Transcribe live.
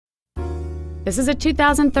This is a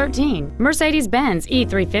 2013 Mercedes-Benz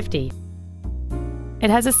E350. It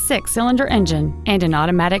has a 6-cylinder engine and an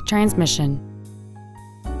automatic transmission.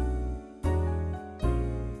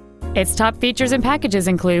 Its top features and packages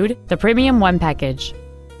include the Premium One package,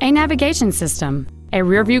 a navigation system, a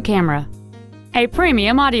rear-view camera, a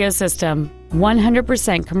premium audio system,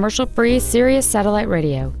 100% commercial-free Sirius satellite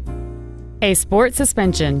radio, a sport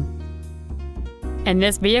suspension, and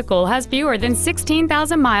this vehicle has fewer than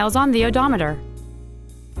 16,000 miles on the odometer.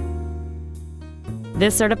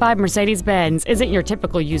 This certified Mercedes-Benz isn't your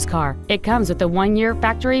typical used car. It comes with a 1-year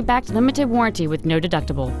factory-backed limited warranty with no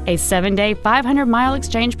deductible, a 7-day, 500-mile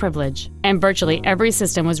exchange privilege, and virtually every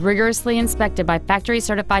system was rigorously inspected by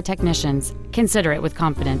factory-certified technicians. Consider it with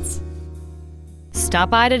confidence. Stop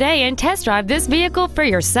by today and test drive this vehicle for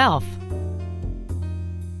yourself.